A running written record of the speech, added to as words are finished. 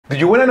Do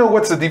you want to know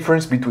what's the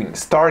difference between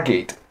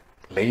Stargate,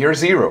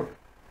 LayerZero,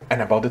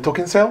 and about the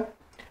token cell?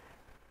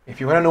 If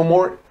you want to know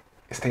more,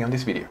 stay on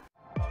this video.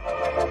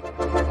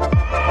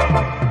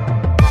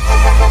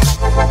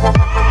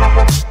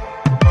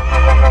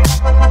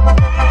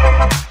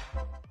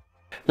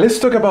 Let's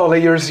talk about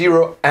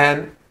LayerZero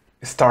and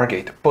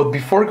Stargate. But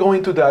before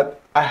going to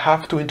that, I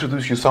have to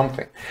introduce you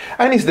something.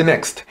 And it's the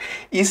next.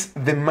 It's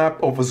the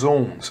map of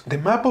zones. The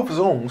map of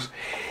zones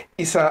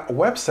is a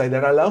website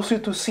that allows you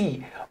to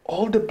see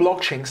all the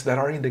blockchains that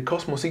are in the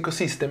Cosmos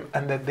ecosystem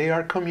and that they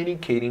are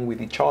communicating with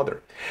each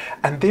other.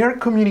 And they are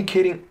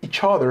communicating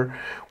each other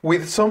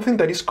with something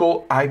that is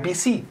called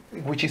IBC,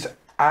 which is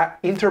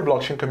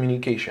inter-blockchain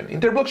communication.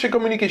 Inter-blockchain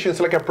communication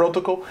is like a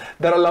protocol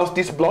that allows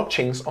these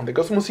blockchains on the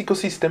Cosmos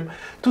ecosystem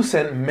to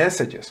send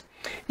messages.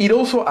 It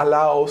also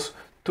allows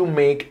to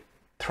make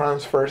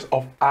transfers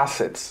of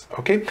assets,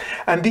 okay?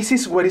 And this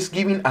is what is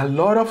giving a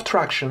lot of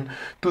traction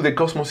to the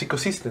Cosmos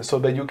ecosystem, so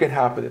that you can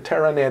have the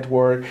Terra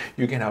network,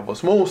 you can have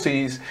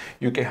Osmosis,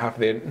 you can have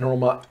the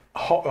normal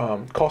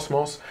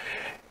Cosmos,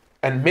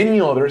 and many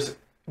others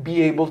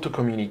be able to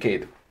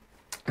communicate.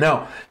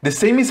 Now, the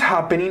same is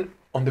happening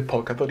on the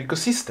Polkadot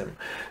ecosystem.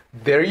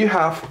 There you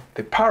have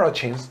the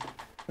parachains.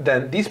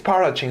 Then these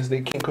parachains,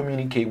 they can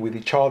communicate with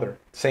each other.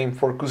 Same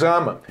for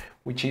Kusama,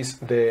 which is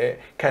the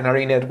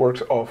Canary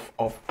networks of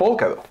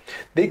Polkadot.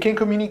 They can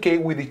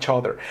communicate with each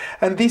other.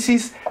 And this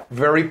is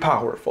very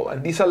powerful.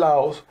 And this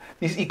allows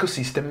these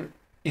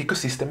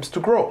ecosystems to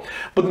grow.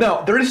 But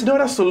now, there is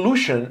not a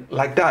solution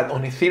like that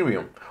on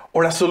Ethereum,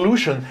 or a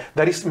solution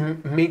that is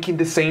making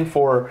the same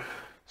for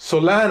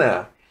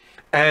Solana,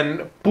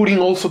 and putting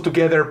also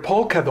together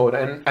Polkadot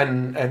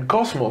and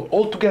Cosmos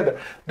all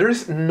together. There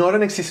is not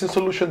an existing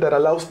solution that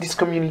allows this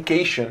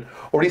communication,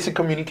 or easy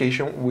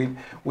communication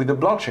with the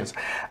blockchains.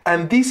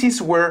 And this is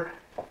where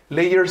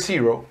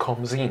LayerZero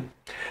comes in.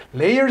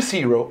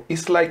 LayerZero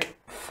is like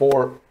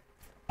for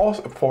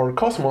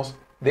Cosmos,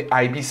 the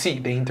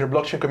IBC, the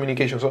inter-blockchain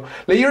communication. So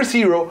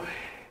LayerZero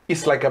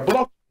is like a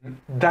blockchain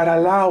that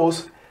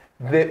allows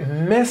the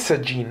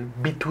messaging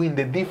between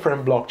the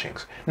different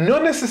blockchains.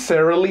 Not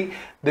necessarily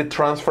the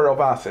transfer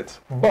of assets,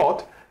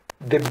 but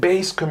the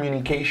base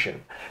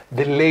communication,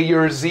 the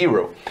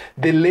LayerZero,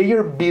 the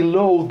layer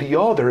below the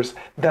others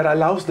that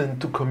allows them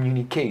to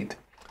communicate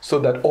so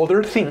that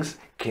other things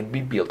can be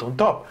built on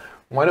top.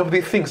 One of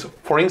these things,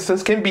 for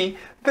instance, can be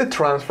the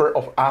transfer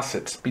of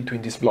assets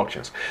between these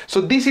blockchains. So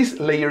this is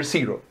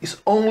LayerZero.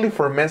 It's only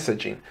for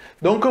messaging.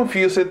 Don't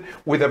confuse it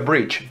with a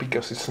bridge,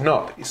 because it's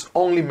not. It's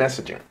only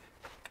messaging.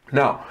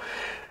 Now,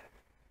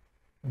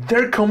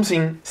 there comes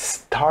in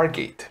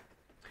Stargate.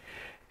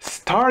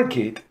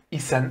 Stargate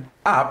is an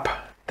app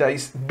that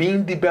is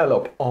being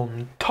developed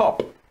on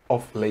top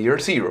of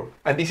LayerZero.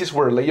 And this is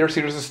where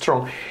LayerZero is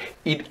strong.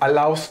 It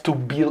allows to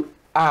build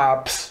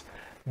apps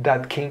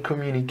that can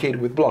communicate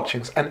with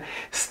blockchains. And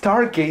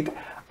Stargate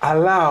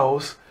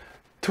allows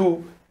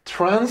to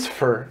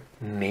transfer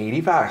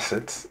native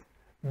assets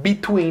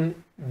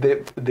between the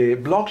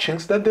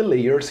blockchains that the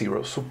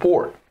LayerZero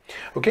support.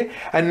 Okay,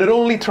 and not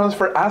only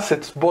transfer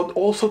assets, but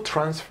also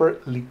transfer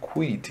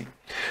liquidity.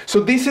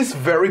 So this is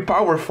very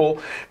powerful,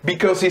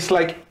 because it's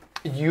like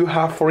you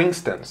have, for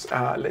instance,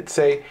 let's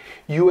say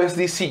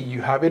USDC,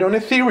 you have it on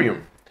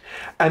Ethereum,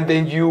 and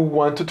then you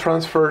want to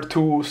transfer to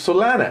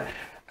Solana,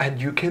 and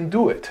you can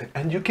do it,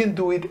 and you can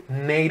do it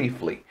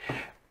natively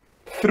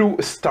through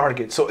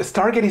Stargate. So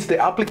Stargate is the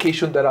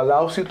application that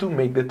allows you to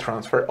make the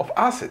transfer of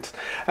assets,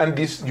 and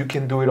this you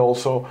can do it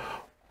also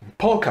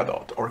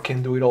Polkadot, or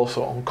can do it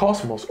also on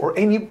Cosmos, or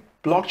any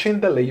blockchain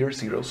that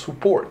LayerZero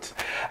supports.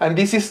 And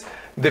this is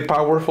the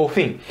powerful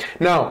thing.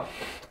 Now,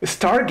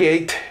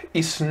 Stargate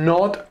is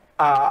not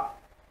a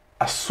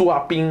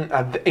swapping,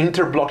 the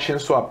inter-blockchain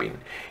swapping.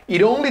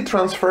 It only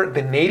transfers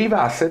the native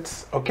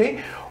assets,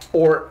 okay,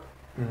 or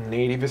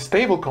native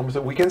stablecoins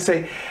that we can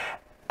say,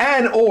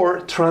 and or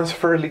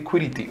transfer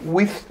liquidity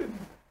with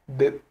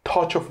the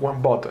touch of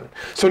one button.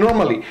 So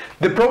normally,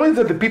 the problem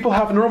that the people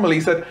have normally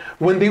is that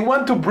when they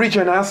want to bridge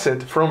an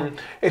asset from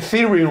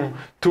Ethereum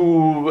to,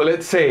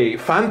 let's say,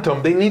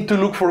 Phantom, they need to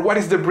look for what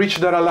is the bridge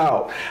that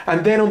allow.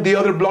 And then on the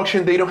other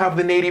blockchain, they don't have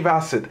the native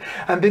asset.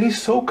 And then it's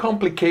so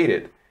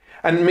complicated.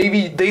 And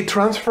maybe they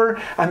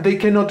transfer and they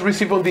cannot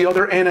receive on the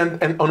other end,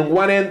 and on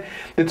one end,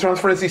 the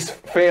transference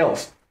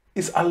fails.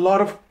 It's a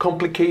lot of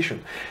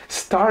complication.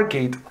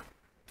 Stargate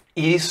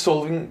is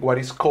solving what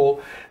is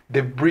called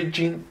the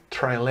bridging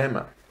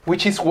trilemma,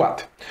 which is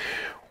what?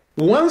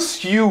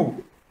 Once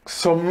you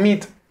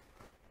submit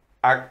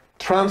a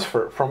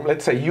transfer from,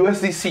 let's say,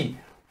 USDC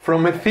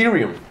from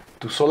Ethereum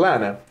to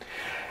Solana,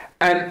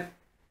 and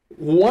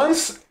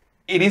once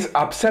it is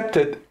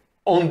accepted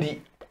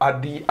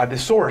at the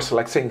source,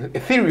 like saying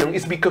Ethereum,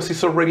 is because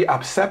it's already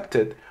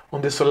accepted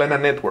on the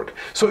Solana network.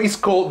 So it's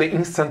called the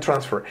instant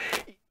transfer.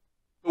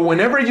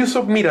 Whenever you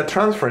submit a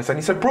transference and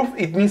it's approved,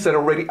 it means that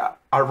already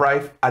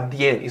arrived at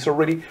the end. It's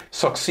already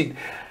succeed.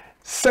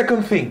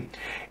 Second thing,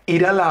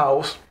 it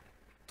allows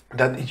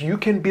that you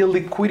can build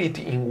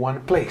liquidity in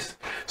one place.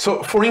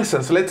 So for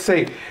instance, let's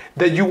say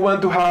that you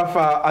want to have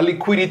a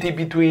liquidity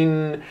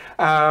between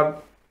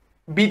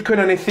Bitcoin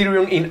and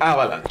Ethereum in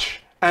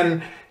Avalanche,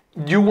 and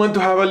you want to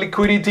have a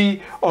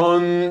liquidity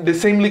on the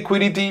same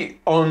liquidity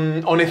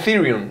on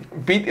Ethereum,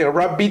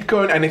 wrap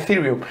Bitcoin and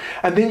Ethereum,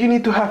 and then you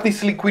need to have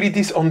these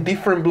liquidities on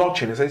different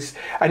blockchains,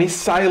 and it's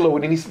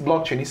siloed in this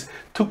blockchain. It's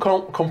too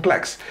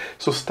complex.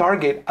 So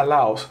Stargate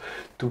allows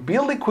to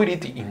build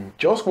liquidity in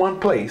just one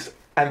place,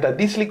 and that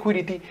this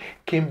liquidity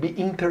can be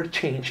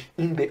interchanged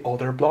in the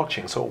other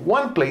blockchain. So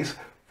one place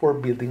for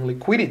building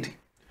liquidity.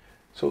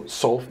 So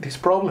solve this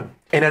problem.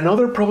 And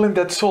another problem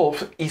that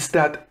solves is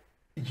that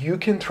you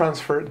can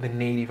transfer the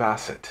native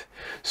asset.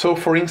 So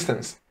for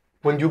instance,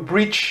 when you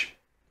bridge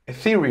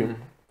Ethereum,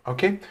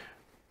 okay,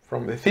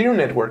 from the Ethereum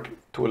network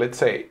to, let's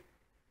say,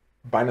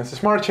 Binance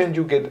Smart Chain,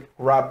 you get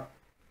wrap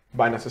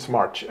Binance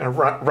Smart and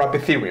wrap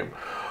Ethereum.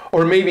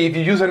 Or maybe if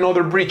you use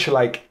another bridge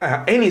like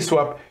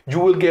AnySwap,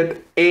 you will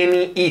get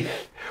any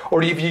ETH.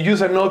 Or if you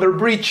use another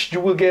bridge, you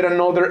will get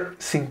another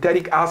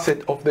synthetic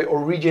asset of the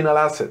original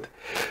asset.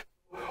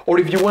 Or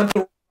if you want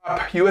to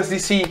wrap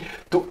USDC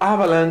to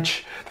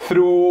Avalanche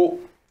through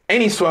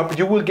AnySwap,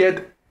 you will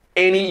get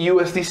any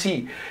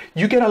USDC.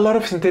 You get a lot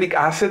of synthetic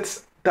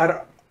assets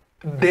that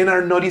then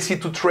are not easy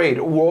to trade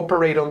or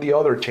operate on the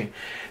other chain.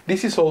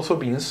 This is also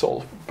being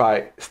solved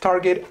by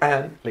Stargate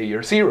and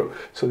LayerZero,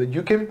 so that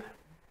you can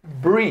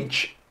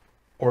bridge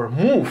or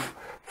move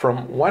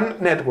from one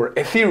network,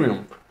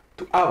 Ethereum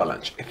to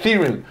Avalanche,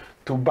 Ethereum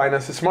to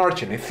Binance Smart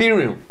Chain,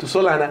 Ethereum to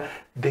Solana,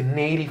 the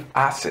native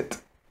asset,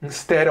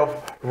 instead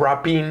of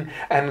wrapping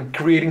and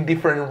creating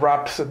different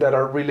wraps that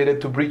are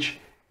related to bridge.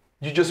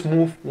 You just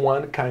move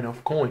one kind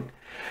of coin.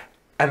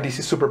 And this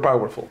is super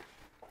powerful.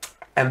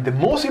 And the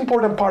most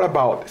important part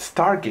about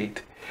Stargate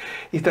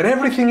is that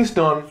everything is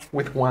done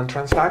with one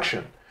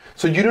transaction.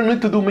 So you don't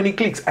need to do many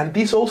clicks. And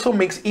this also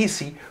makes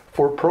easy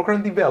for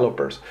program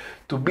developers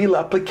to build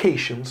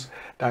applications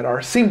that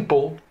are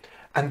simple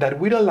and that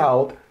will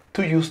allow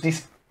to use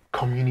this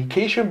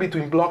communication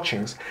between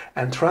blockchains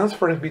and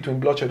transference between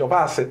blockchain of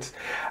assets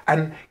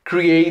and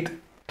create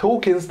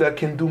tokens that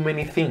can do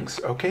many things,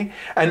 okay?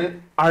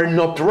 And are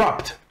not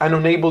wrapped and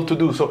unable to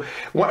do so.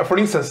 For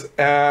instance,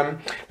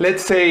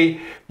 let's say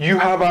you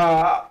have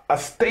a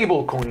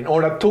stable coin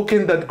or a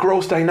token that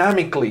grows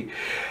dynamically.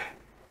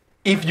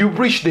 If you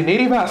bridge the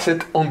native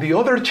asset on the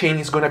other chain,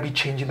 it's going to be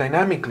changing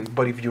dynamically.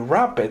 But if you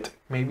wrap it,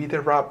 maybe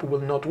the wrap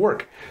will not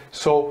work.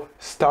 So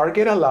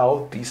Stargate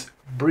allows this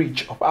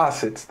bridge of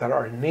assets that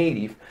are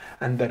native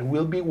and that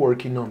will be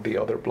working on the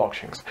other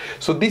blockchains.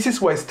 So this is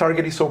why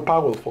Stargate is so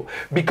powerful,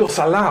 because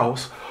it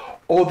allows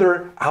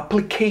other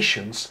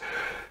applications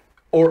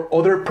or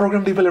other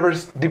program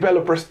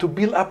developers to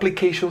build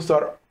applications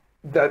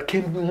that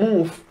can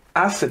move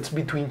assets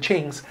between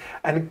chains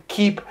and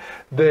keep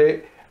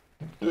the,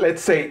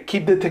 let's say,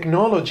 keep the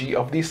technology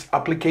of this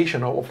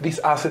application of this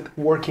asset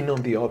working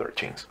on the other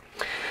chains.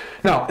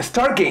 Now,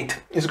 Stargate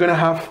is going to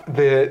have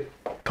the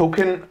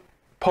token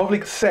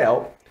public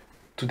sale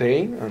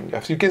today, and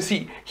as you can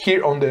see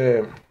here on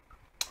the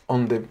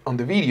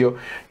video,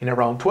 in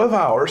around 12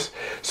 hours.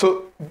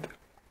 So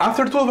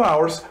after 12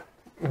 hours,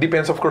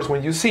 depends of course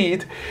when you see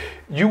it,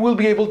 you will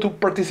be able to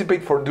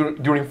participate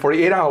during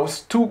 48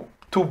 hours to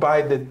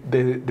buy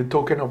the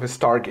token of a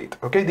Stargate.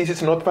 Okay, this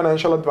is not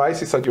financial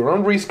advice, it's at your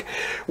own risk.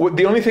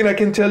 The only thing I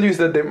can tell you is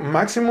that the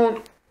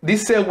maximum,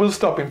 this sale will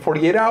stop in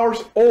 48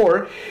 hours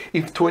or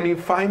if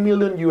 25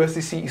 million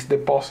USDC is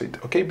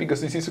deposited, okay, because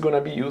this is going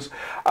to be used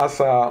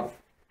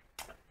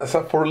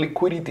for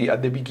liquidity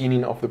at the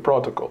beginning of the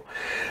protocol.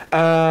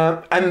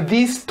 And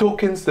these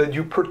tokens that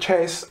you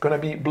purchase are going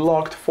to be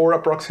blocked for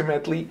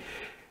approximately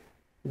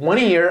 1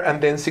 year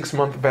and then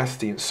 6-month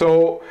vesting.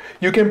 So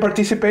you can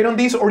participate on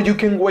this, or you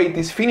can wait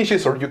this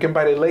finishes, or you can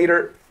buy it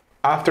later.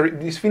 After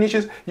this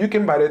finishes, you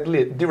can buy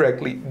it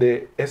directly,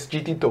 the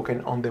SGT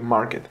token on the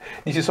market.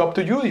 This is up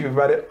to you. If you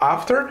buy it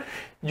after,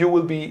 you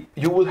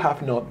will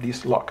have not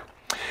this lock.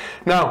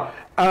 Now,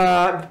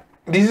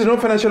 this is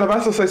not financial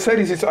advice, as I said,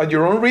 this is at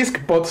your own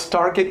risk, but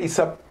Stargate is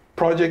a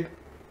project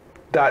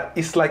that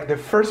is like the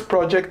first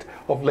project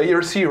of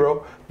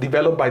LayerZero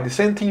developed by the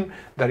same team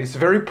that is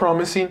very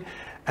promising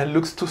and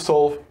looks to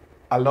solve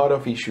a lot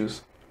of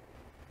issues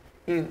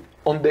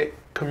on the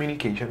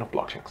communication of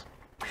blockchains.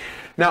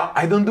 Now,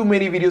 I don't do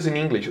many videos in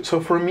English,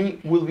 so for me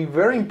it will be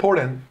very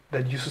important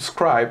that you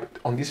subscribe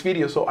on this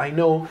video so I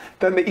know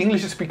that the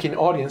English-speaking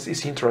audience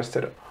is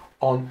interested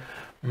on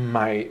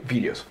my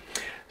videos.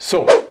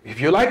 So,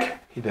 if you like,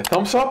 hit the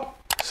thumbs up,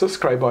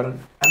 subscribe button,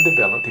 and the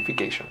bell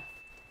notification.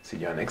 See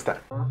you next time.